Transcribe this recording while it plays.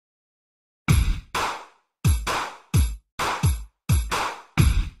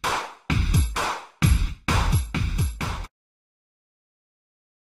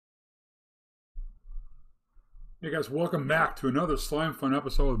Hey guys, welcome back to another Slimefun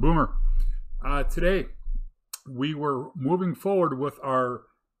episode with Boomer. Today, we were moving forward with our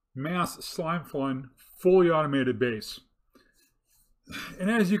mass Slimefun fully automated base. And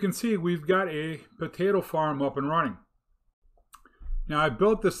as you can see, we've got a potato farm up and running. Now, I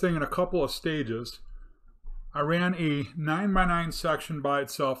built this thing in a couple of stages. I ran a 9x9 section by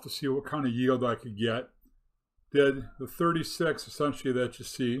itself to see what kind of yield I could get. Did the 36 essentially that you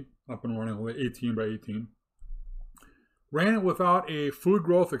see up and running, 18 by 18. Ran it without a food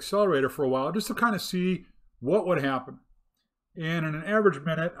growth accelerator for a while just to kind of see what would happen. And in an average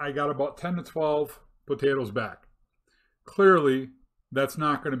minute, I got about 10 to 12 potatoes back. Clearly, that's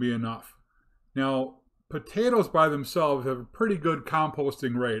not going to be enough. Now, potatoes by themselves have a pretty good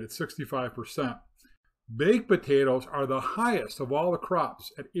composting rate at 65%. Baked potatoes are the highest of all the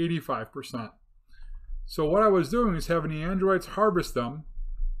crops at 85%. So what I was doing is having the androids harvest them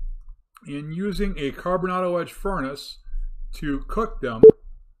and using a carbon auto edge furnace to cook them,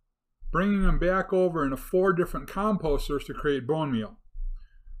 bringing them back over into 4 different composters to create bone meal.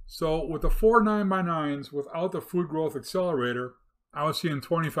 So with the 4 9x9s without the food growth accelerator, I was seeing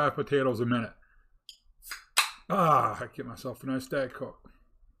 25 potatoes a minute. I get myself a nice Diet Coke.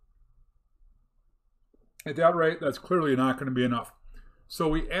 At that rate, that's clearly not going to be enough. So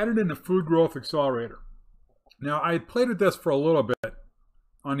we added in the food growth accelerator. Now, I had played with this for a little bit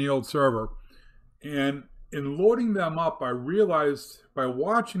on the old server, and in loading them up, I realized by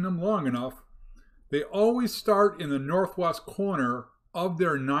watching them long enough, they always start in the northwest corner of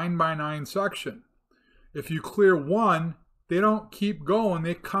their 9x9 section. If you clear one, they don't keep going,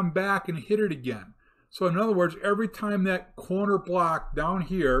 they come back and hit it again. So in other words, every time that corner block down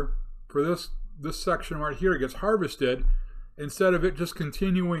here for this section right here gets harvested, instead of it just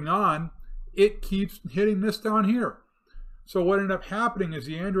continuing on, it keeps hitting this down here. So what ended up happening is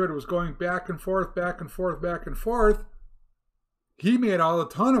the android was going back and forth, back and forth, back and forth. He made a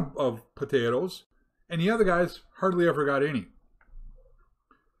ton of potatoes, and the other guys hardly ever got any.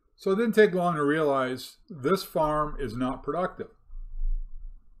 So it didn't take long to realize this farm is not productive.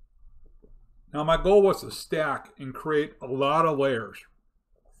 Now my goal was to stack and create a lot of layers.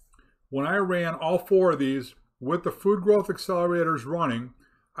 When I ran all 4 of these with the food growth accelerators running,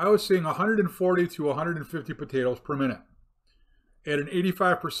 I was seeing 140 to 150 potatoes per minute. At an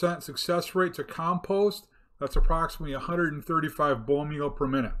 85% success rate to compost, that's approximately 135 bone meal per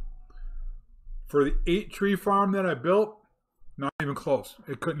minute. For the 8 tree farm that I built, not even close.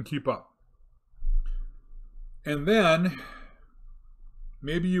 It couldn't keep up. And then,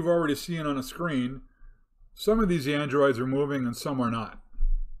 maybe you've already seen on a screen, some of these androids are moving and some are not.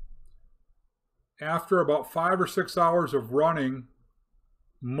 After about 5 or 6 hours of running,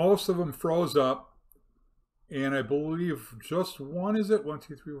 most of them froze up. And I believe just one, is it? 1,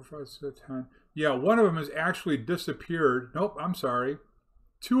 2, 3, 4, 5, 6, 10. Yeah, one of them has actually disappeared. Nope, I'm sorry.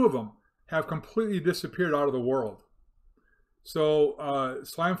 2 of them have completely disappeared out of the world. So,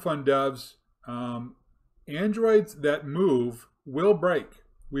 Slimefun devs, androids that move will break.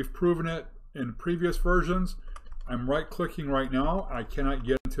 We've proven it in previous versions. I'm right-clicking right now. I cannot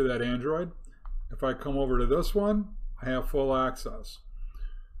get into that android. If I come over to this one, I have full access.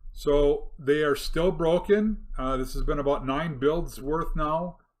 So they are still broken. This has been about 9 builds worth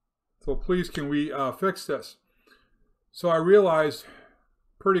now. So please, can we fix this? So I realized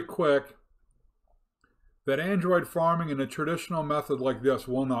pretty quick that android farming in a traditional method like this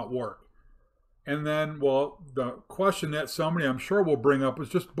will not work. And then, well, the question that somebody I'm sure will bring up is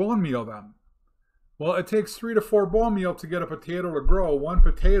just bone meal then. Well, it takes 3 to 4 bone meal to get a potato to grow. 1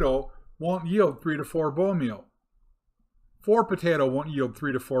 potato won't yield 3 to 4 bone meal. 4 potato won't yield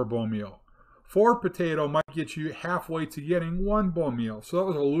 3 to 4 bone meal. 4 potato might get you halfway to getting 1 bone meal. So that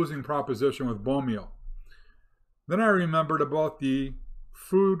was a losing proposition with bone meal. Then I remembered about the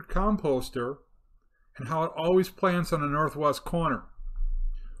food composter and how it always plants on the northwest corner.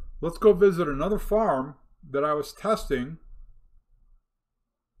 Let's go visit another farm that I was testing,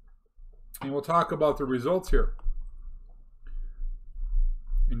 and we'll talk about the results here.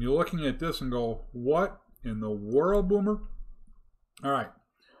 And you're looking at this and go, what in the world, Boomer? All right.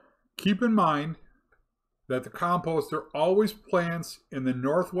 Keep in mind that the composter always plants in the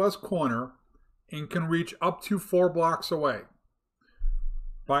northwest corner and can reach up to 4 blocks away.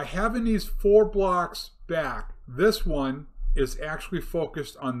 By having these 4 blocks back, this one is actually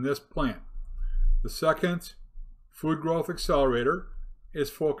focused on this plant. The second food growth accelerator is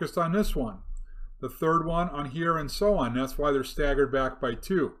focused on this one. The third one on here, and so on. That's why they're staggered back by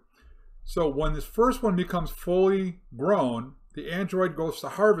 2. So when this first one becomes fully grown, the android goes to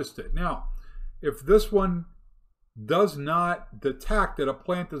harvest it. Now, if this one does not detect that a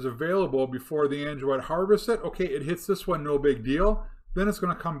plant is available before the Android harvests it. Okay, it hits this one, no big deal. Then it's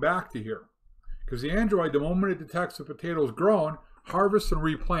going to come back to here. Because the Android, the moment it detects the potato is grown, harvests and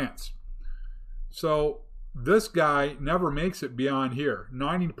replants. So this guy never makes it beyond here.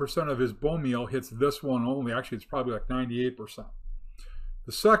 90% of his bone meal hits this one only. Actually, it's probably like 98%.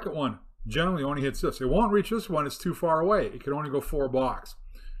 The second one generally only hits this. It won't reach this one. It's too far away. It can only go 4 blocks.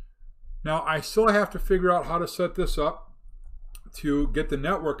 Now, I still have to figure out how to set this up to get the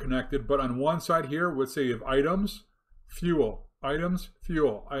network connected. But on one side here, let's say you have items, fuel, items,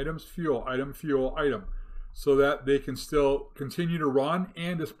 fuel, items, fuel, item, fuel, item, so that they can still continue to run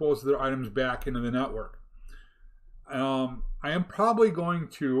and dispose of their items back into the network. I am probably going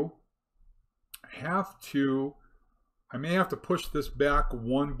to I may have to push this back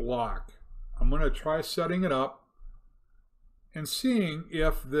 1 block. I'm going to try setting it up and seeing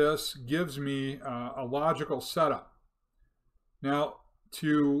if this gives me a logical setup. Now,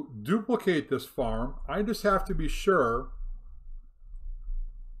 to duplicate this farm, I just have to be sure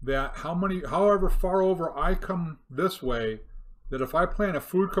that however far over I come this way, that if I plant a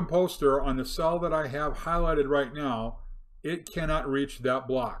food composter on the cell that I have highlighted right now, it cannot reach that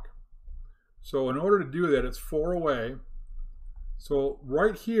block. So in order to do that, it's 4 away. So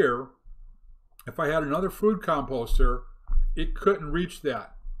right here, if I had another food composter, it couldn't reach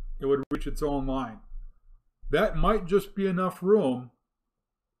that. It would reach its own line. That might just be enough room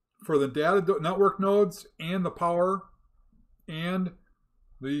for the data network nodes and the power and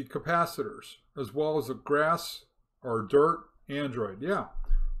the capacitors, as well as the grass or dirt Android. Yeah,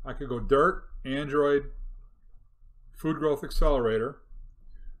 I could go dirt, Android, food growth accelerator,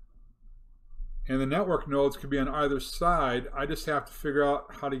 and the network nodes could be on either side. I just have to figure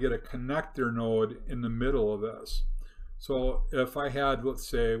out how to get a connector node in the middle of this. So if I had, let's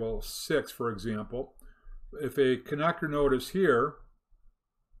say, well, 6, for example, if a connector node is here,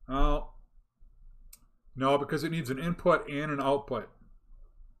 no, because it needs an input and an output.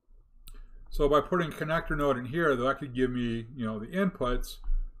 So by putting a connector node in here, that could give me, the inputs,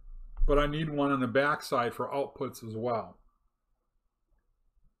 but I need one on the back side for outputs as well.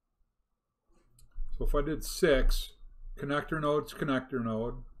 So if I did 6, connector node,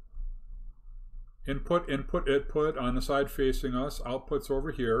 input, output on the side facing us, outputs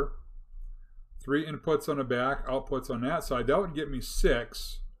over here, 3 inputs on the back, outputs on that side, that would get me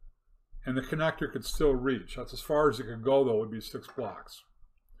 6, and the connector could still reach. That's as far as it could go, though, would be 6 blocks.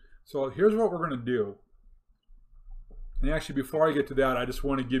 So here's what we're going to do. And actually, before I get to that, I just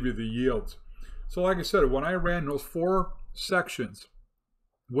want to give you the yields. So like I said, when I ran those 4 sections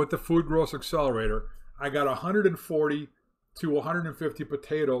with the food growth accelerator, I got 140 to 150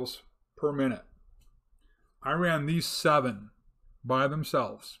 potatoes per minute. I ran these 7 by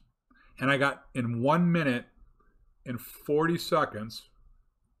themselves, and I got, in 1 minute and 40 seconds,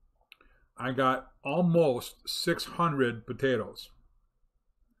 I got almost 600 potatoes.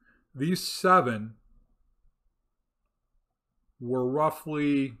 These 7 were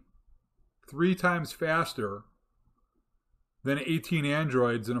roughly 3 times faster than 18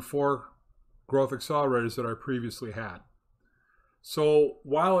 androids and 4 growth accelerators that I previously had. So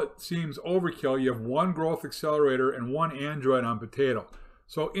while it seems overkill, you have 1 growth accelerator and 1 android on potato.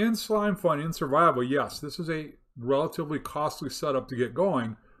 So in Slimefun, in survival, yes, this is a relatively costly setup to get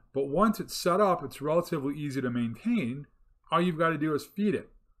going, but once it's set up, it's relatively easy to maintain. All you've got to do is feed it.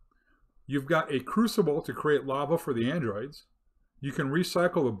 You've got a crucible to create lava for the androids. You can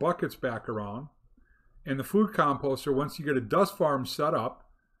recycle the buckets back around. And the food composter, once you get a dust farm set up,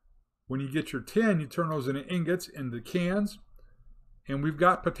 when you get your tin, you turn those into ingots, into cans. And we've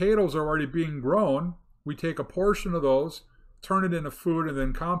got potatoes already being grown. We take a portion of those, turn it into food, and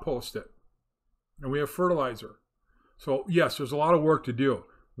then compost it. And we have fertilizer. So yes, there's a lot of work to do.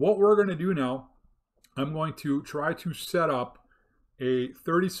 What we're going to do now, I'm going to try to set up a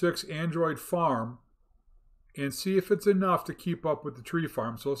 36 android farm and see if it's enough to keep up with the tree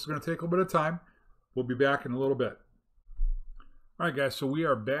farm. So this is going to take a little bit of time. We'll be back in a little bit. All right, guys, so we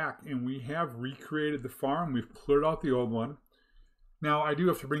are back, and we have recreated the farm. We've cleared out the old one. Now, I do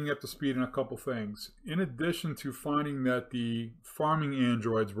have to bring you up to speed on a couple things. In addition to finding that the farming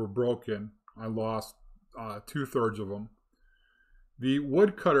androids were broken, I lost 2/3 of them. The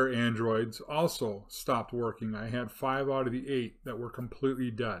woodcutter androids also stopped working. I had 5 out of the 8 that were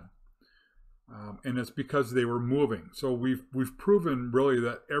completely dead. And it's because they were moving. So we've proven really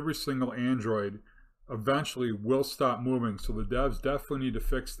that every single android eventually will stop moving. So the devs definitely need to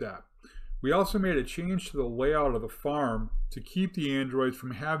fix that. We also made a change to the layout of the farm to keep the androids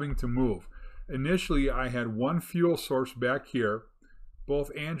from having to move. Initially, I had 1 fuel source back here.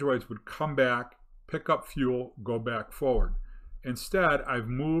 Both androids would come back, pick up fuel, go back forward. Instead, I've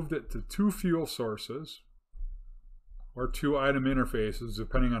moved it to 2 fuel sources or 2 item interfaces,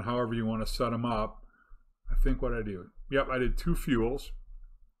 depending on however you want to set them up. I think what I do, yep, I did 2 fuels,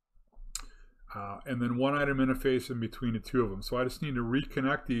 and then 1 item interface in between the 2 of them. So I just need to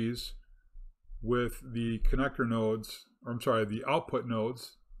reconnect these with the connector nodes, or I'm sorry, the output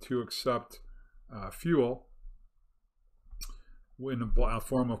nodes to accept fuel in the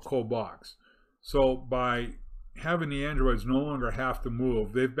form of cold blocks. So by having the androids no longer have to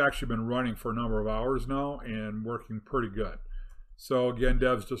move, they've actually been running for a number of hours now and working pretty good. So again,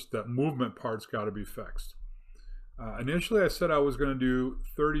 devs, just that movement part's got to be fixed. Initially I said I was going to do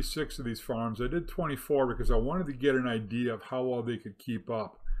 36 of these farms. I did 24 because I wanted to get an idea of how well they could keep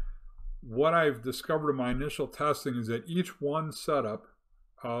up. What I've discovered in my initial testing is that each one setup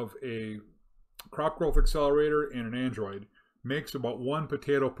of a crop growth accelerator and an android makes about 1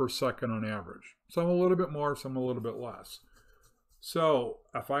 potato per second on average. Some a little bit more, some a little bit less. So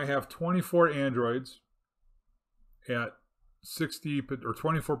if I have 24 androids at 60 or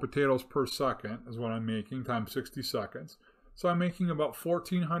 24 potatoes per second is what I'm making, times 60 seconds. So I'm making about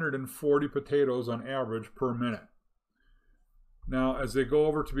 1,440 potatoes on average per minute. Now, as they go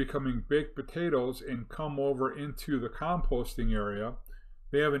over to becoming baked potatoes and come over into the composting area,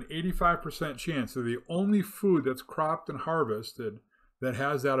 they have an 85% chance. They're the only food that's cropped and harvested that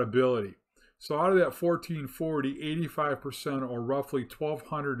has that ability. So out of that 1,440, 85%, or roughly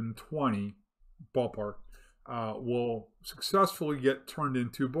 1,220 ballpark, will successfully get turned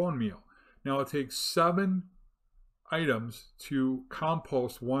into bone meal. Now it takes 7 items to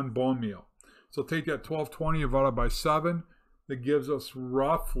compost 1 bone meal. So take that 1,220 divided by 7. That gives us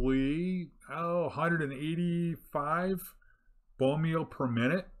roughly 185 bone meal per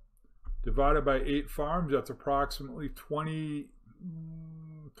minute. Divided by 8 farms, that's approximately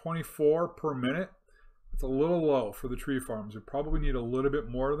 24 per minute. It's a little low for the tree farms. You probably need a little bit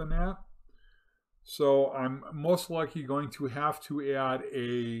more than that. So I'm most likely going to have to add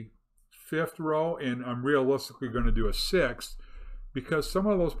a 5th row, and I'm realistically going to do a 6th, because some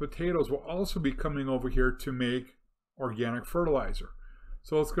of those potatoes will also be coming over here to make organic fertilizer.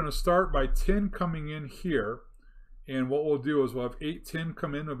 So it's going to start by tin coming in here, and what we'll do is we'll have 8 tin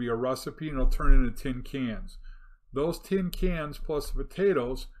come in. It'll be a recipe, and it'll turn into tin cans. Those tin cans plus the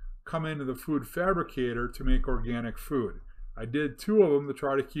potatoes come into the food fabricator to make organic food. I did 2 of them to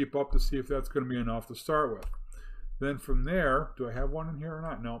try to keep up to see if that's going to be enough to start with. Then from there, do I have one in here or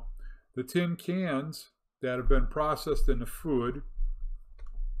not? No. The tin cans that have been processed into food,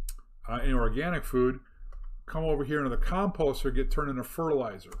 in organic food, come over here into the composter, get turned into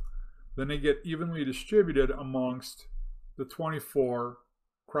fertilizer. Then they get evenly distributed amongst the 24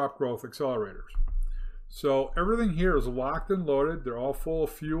 crop growth accelerators. So everything here is locked and loaded. They're all full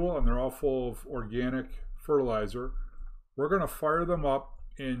of fuel and they're all full of organic fertilizer. We're going to fire them up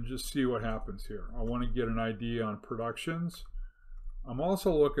and just see what happens here. I want to get an idea on productions. I'm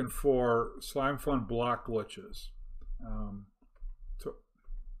also looking for Slimefun block glitches.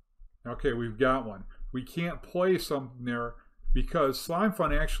 Okay, we've got one. We can't play something there because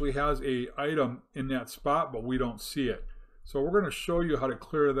Slimefun actually has a item in that spot, but we don't see it. So we're going to show you how to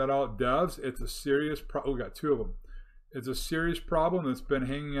clear that out, devs. It's a serious problem. We got 2 of them. It's a serious problem that's been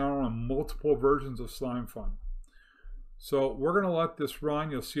hanging out on multiple versions of Slimefun. So we're going to let this run.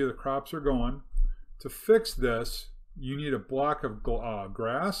 You'll see the crops are going. To fix this, you need a block of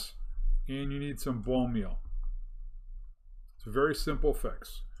grass and you need some bone meal. It's a very simple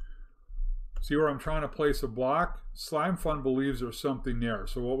fix. See where I'm trying to place a block? Slimefun believes there's something there.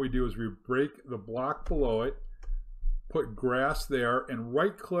 So what we do is we break the block below it, put grass there, and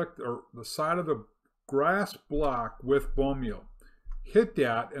right click the side of the grass block with bone meal. Hit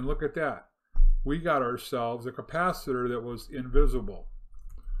that and look at that. We got ourselves a capacitor that was invisible.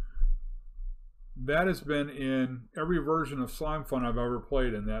 That has been in every version of Slimefun I've ever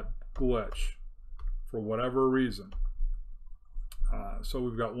played in, that glitch, for whatever reason. So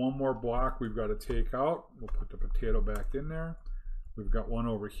we've got one more block we've got to take out. We'll put the potato back in there. We've got one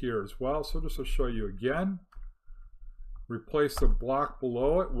over here as well. So just to show you again, replace the block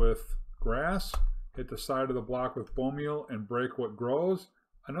below it with grass, hit the side of the block with bone meal, and break what grows.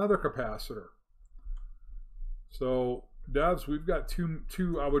 Another capacitor. So devs, we've got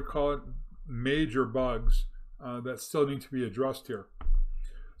two I would call it major bugs that still need to be addressed here.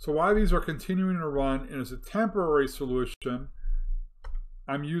 So while these are continuing to run, and as a temporary solution,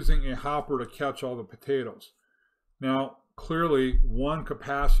 I'm using a hopper to catch all the potatoes. Now, clearly, one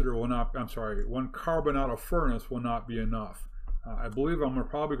capacitor will not, one carbon out of furnace will not be enough. I believe I'm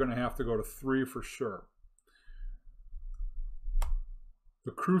probably going to have to go to 3 for sure.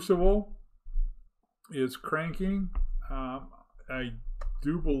 The crucible is cranking. I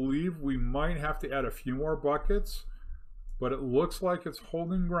do believe we might have to add a few more buckets, but it looks like it's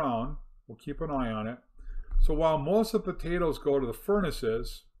holding ground. We'll keep an eye on it. So while most of the potatoes go to the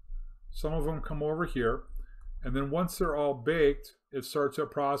furnaces, some of them come over here, and then once they're all baked, it starts a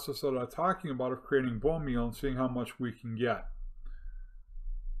process that I'm talking about of creating bone meal and seeing how much we can get.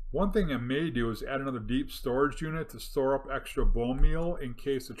 One thing I may do is add another deep storage unit to store up extra bone meal in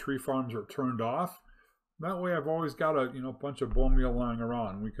case the tree farms are turned off. That way I've always got a bunch of bone meal lying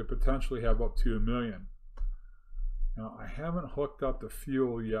around. We could potentially have up to 1 million. Now I haven't hooked up the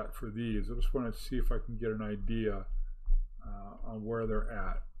fuel yet for these. I just want to see if I can get an idea on where they're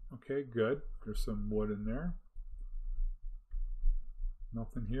at. Okay, good. There's some wood in there.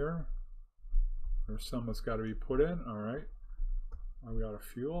 Nothing here. There's some that's got to be put in. All right. Are we out of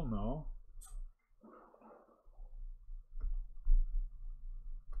fuel? No.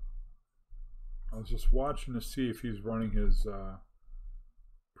 I was just watching to see if he's running his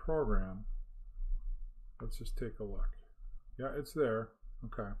program. Let's just take a look. Yeah, it's there.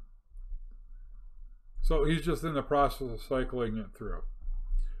 Okay. So he's just in the process of cycling it through.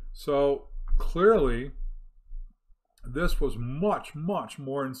 So clearly, this was much, much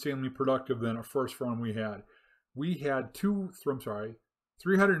more insanely productive than a first farm we had. We had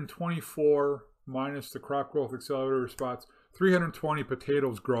 324 minus the crop growth accelerator spots, 320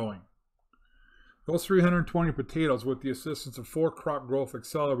 potatoes growing. Those 320 potatoes, with the assistance of 4 crop growth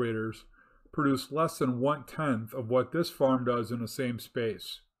accelerators, produce less than 1/10 of what this farm does in the same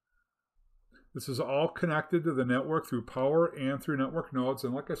space. This is all connected to the network through power and through network nodes,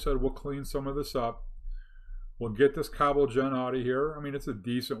 and like I said, we'll clean some of this up. We'll get this cobble gen out of here. I mean, it's a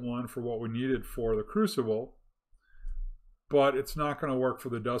decent one for what we needed for the crucible, but it's not going to work for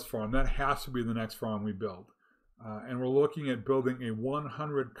the dust farm. That has to be the next farm we build. And we're looking at building a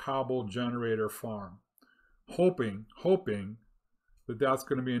 100 cobble generator farm, hoping that that's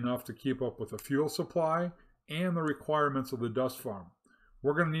going to be enough to keep up with the fuel supply and the requirements of the dust farm.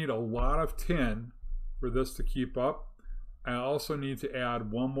 We're going to need a lot of tin for this to keep up. I also need to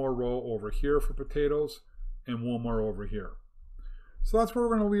add 1 more row over here for potatoes and 1 more over here. So that's where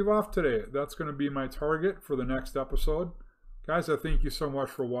we're going to leave off today. That's going to be my target for the next episode. Guys, I thank you so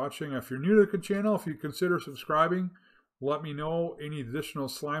much for watching. If you're new to the channel, if you consider subscribing, let me know any additional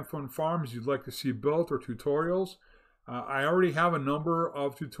Slimefun farms you'd like to see built or tutorials. I already have a number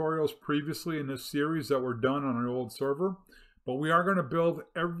of tutorials previously in this series that were done on an old server, but we are going to build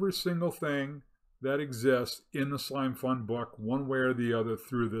every single thing that exists in the Slimefun book one way or the other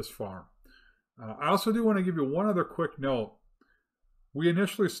through this farm. I also do want to give you one other quick note. We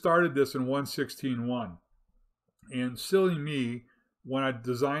initially started this in 1.16.1, and silly me, when I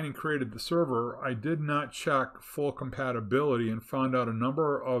designed and created the server, I did not check full compatibility and found out a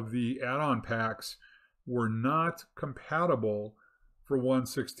number of the add-on packs were not compatible for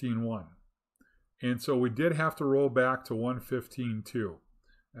 1.16.1. And so we did have to roll back to 1.15.2.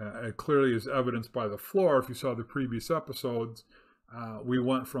 It clearly is evidenced by the floor. If you saw the previous episodes, we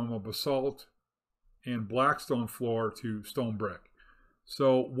went from a basalt and blackstone floor to stone brick.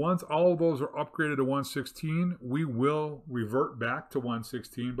 So once all of those are upgraded to 1.16, we will revert back to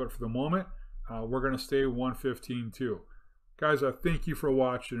 1.16, but for the moment, we're going to stay 1.15.2. Guys, I thank you for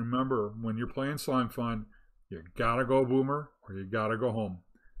watching. Remember, when you're playing Slimefun, you gotta go boomer or you gotta go home.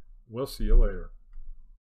 We'll see you later.